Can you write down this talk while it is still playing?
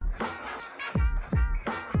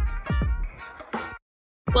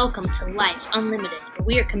Welcome to Life Unlimited, where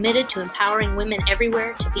we are committed to empowering women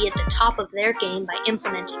everywhere to be at the top of their game by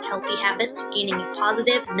implementing healthy habits, gaining a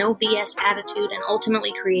positive, no BS attitude, and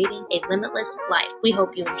ultimately creating a limitless life. We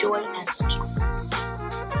hope you enjoy and subscribe.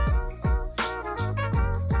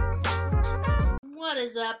 What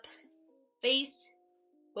is up, Facebook?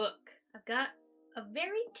 I've got a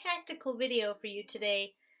very tactical video for you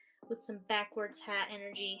today with some backwards hat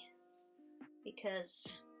energy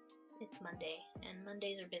because it's Monday, and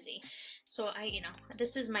Mondays are busy. So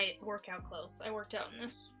this is my workout clothes. I worked out in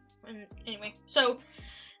this. And anyway, so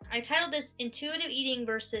I titled this Intuitive Eating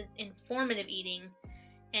versus Informative Eating,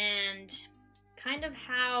 and kind of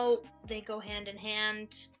how they go hand in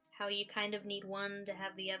hand, how you kind of need one to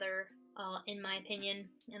have the other, in my opinion,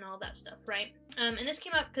 and all that stuff, right? And this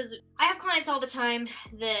came up because I have clients all the time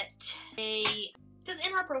that because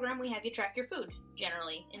in our program we have you track your food,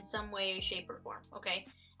 generally, in some way, shape, or form, okay?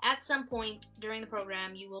 At some point during the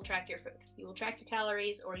program, you will track your food. You will track your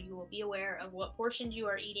calories, or you will be aware of what portions you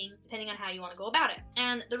are eating, depending on how you want to go about it.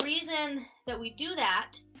 And the reason that we do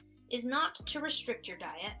that is not to restrict your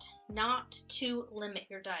diet, not to limit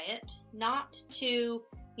your diet, not to,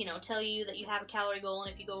 tell you that you have a calorie goal,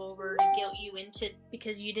 and if you go over, to guilt you into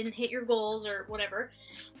because you didn't hit your goals or whatever.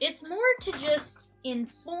 It's more to just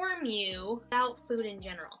inform you about food in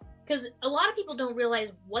general. Because a lot of people don't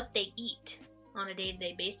realize what they eat on a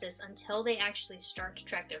day-to-day basis until they actually start to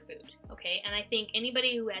track their food, okay? And I think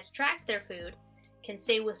anybody who has tracked their food can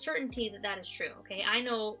say with certainty that that is true, okay? I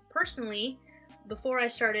know personally, before I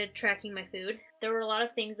started tracking my food, there were a lot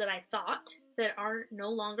of things that I thought that are no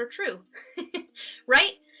longer true,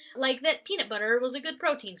 right? Like that peanut butter was a good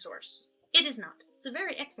protein source. It is not. It's a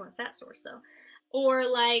very excellent fat source, though. Or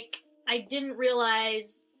like, I didn't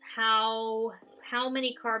realize how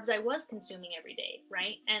many carbs I was consuming every day,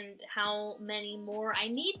 right? And how many more I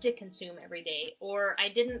need to consume every day. Or I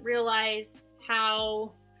didn't realize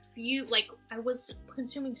how few, I was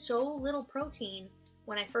consuming so little protein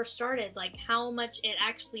when I first started, how much it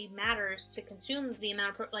actually matters to consume the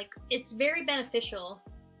amount of it's very beneficial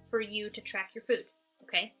for you to track your food,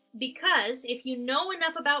 okay? Because if you know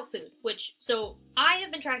enough about food, so I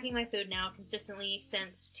have been tracking my food now consistently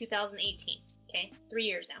since 2018, okay? 3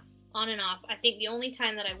 years now. On and off. I think the only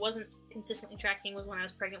time that I wasn't consistently tracking was when I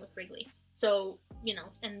was pregnant with Wrigley. So,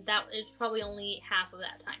 and that is probably only half of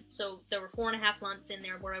that time. So there were 4.5 months in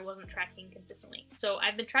there where I wasn't tracking consistently. So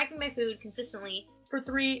I've been tracking my food consistently for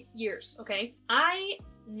 3 years, okay? I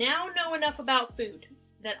now know enough about food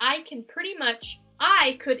that I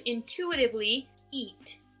could intuitively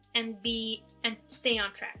eat and stay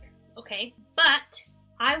on track, okay? But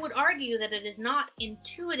I would argue that it is not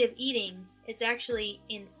intuitive eating. It's actually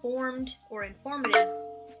informed or informative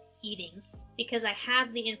eating, because I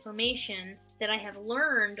have the information that I have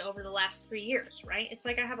learned over the last 3 years, right? It's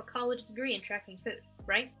like I have a college degree in tracking food,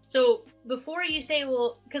 right? So before you say,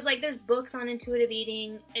 because there's books on intuitive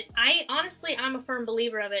eating, I'm a firm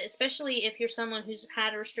believer of it, especially if you're someone who's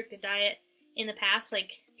had a restricted diet in the past,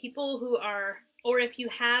 people who are, or if you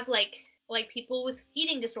have like people with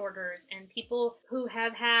eating disorders and people who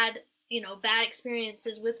have had bad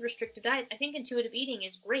experiences with restrictive diets. I think intuitive eating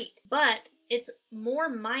is great, but it's more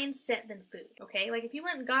mindset than food, okay? If you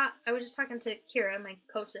went and I was just talking to Kira, my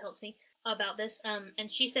coach that helps me, about this,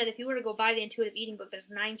 and she said if you were to go buy the intuitive eating book, there's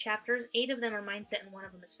 9 chapters, 8 of them are mindset and 1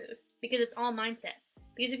 of them is food, because it's all mindset.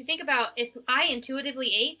 Because if you think about, if I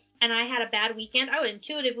intuitively ate and I had a bad weekend, I would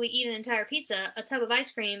intuitively eat an entire pizza, a tub of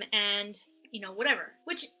ice cream, and, whatever,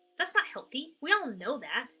 which that's not healthy. We all know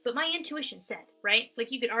that, but my intuition said, right?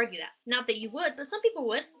 You could argue that. Not that you would, but some people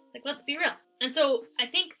would. Let's be real. And so I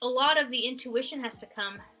think a lot of the intuition has to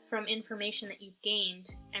come from information that you've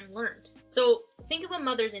gained and learned. So think of a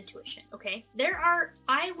mother's intuition, okay?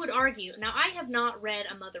 I would argue, now I have not read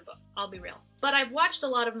a mother book, I'll be real, but I've watched a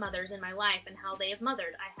lot of mothers in my life and how they have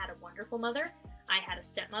mothered. I had a wonderful mother. I had a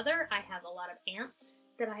stepmother. I have a lot of aunts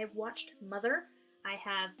that I have watched mother. I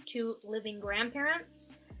have 2 living grandparents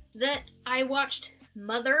that I watched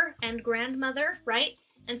mother and grandmother, right?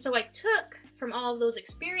 And so I took from all of those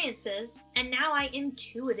experiences, and now I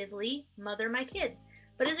intuitively mother my kids.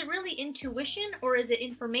 But is it really intuition, or is it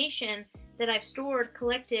information that I've stored,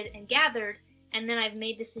 collected, and gathered, and then I've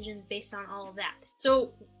made decisions based on all of that?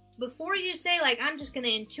 So before you say, I'm just going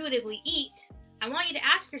to intuitively eat, I want you to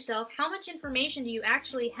ask yourself, how much information do you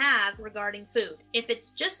actually have regarding food? If it's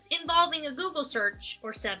just involving a Google search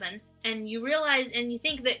or 7, and you realize and you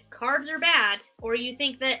think that carbs are bad, or you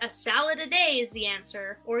think that a salad a day is the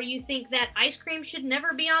answer, or you think that ice cream should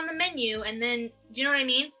never be on the menu, and then, do you know what I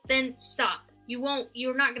mean? Then stop.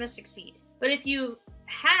 You're not going to succeed. But if you've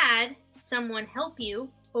had someone help you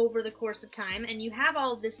over the course of time and you have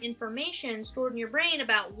all of this information stored in your brain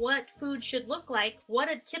about what food should look like,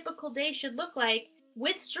 what a typical day should look like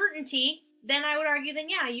with certainty, then I would argue then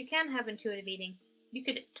yeah, you can have intuitive eating. You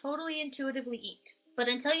could totally intuitively eat. But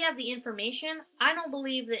until you have the information, I don't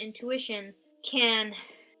believe that intuition can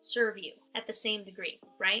serve you at the same degree,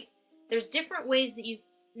 right? There's different ways that you...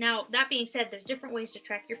 Now, that being said, there's different ways to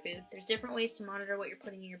track your food. There's different ways to monitor what you're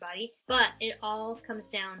putting in your body. But it all comes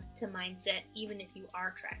down to mindset, even if you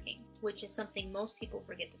are tracking, which is something most people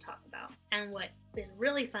forget to talk about. And what is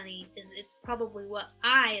really funny is it's probably what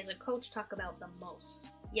I, as a coach, talk about the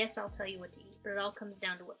most. Yes, I'll tell you what to eat, but it all comes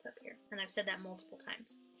down to what's up here. And I've said that multiple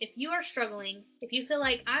times. If you are struggling, if you feel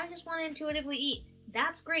like, I just want to intuitively eat,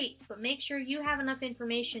 that's great, but make sure you have enough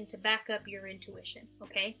information to back up your intuition,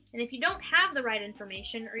 okay? And if you don't have the right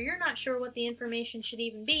information, or you're not sure what the information should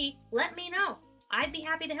even be, let me know. I'd be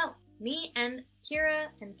happy to help. Me and Kira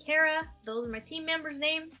and Kara, those are my team members'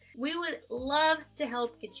 names. We would love to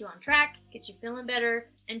help get you on track, get you feeling better,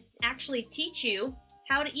 and actually teach you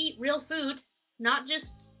how to eat real food, not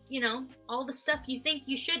just, all the stuff you think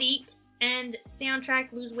you should eat, and stay on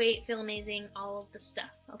track, lose weight, feel amazing, all of the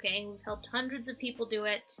stuff, okay? We've helped hundreds of people do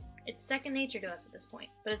it. It's second nature to us at this point,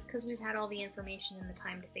 but it's because we've had all the information and the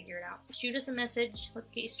time to figure it out. Shoot us a message.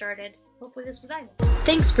 Let's get you started. Hopefully this was valuable.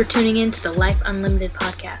 Thanks for tuning in to the Life Unlimited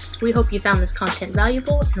podcast. We hope you found this content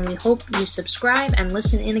valuable, and we hope you subscribe and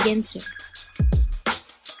listen in again soon.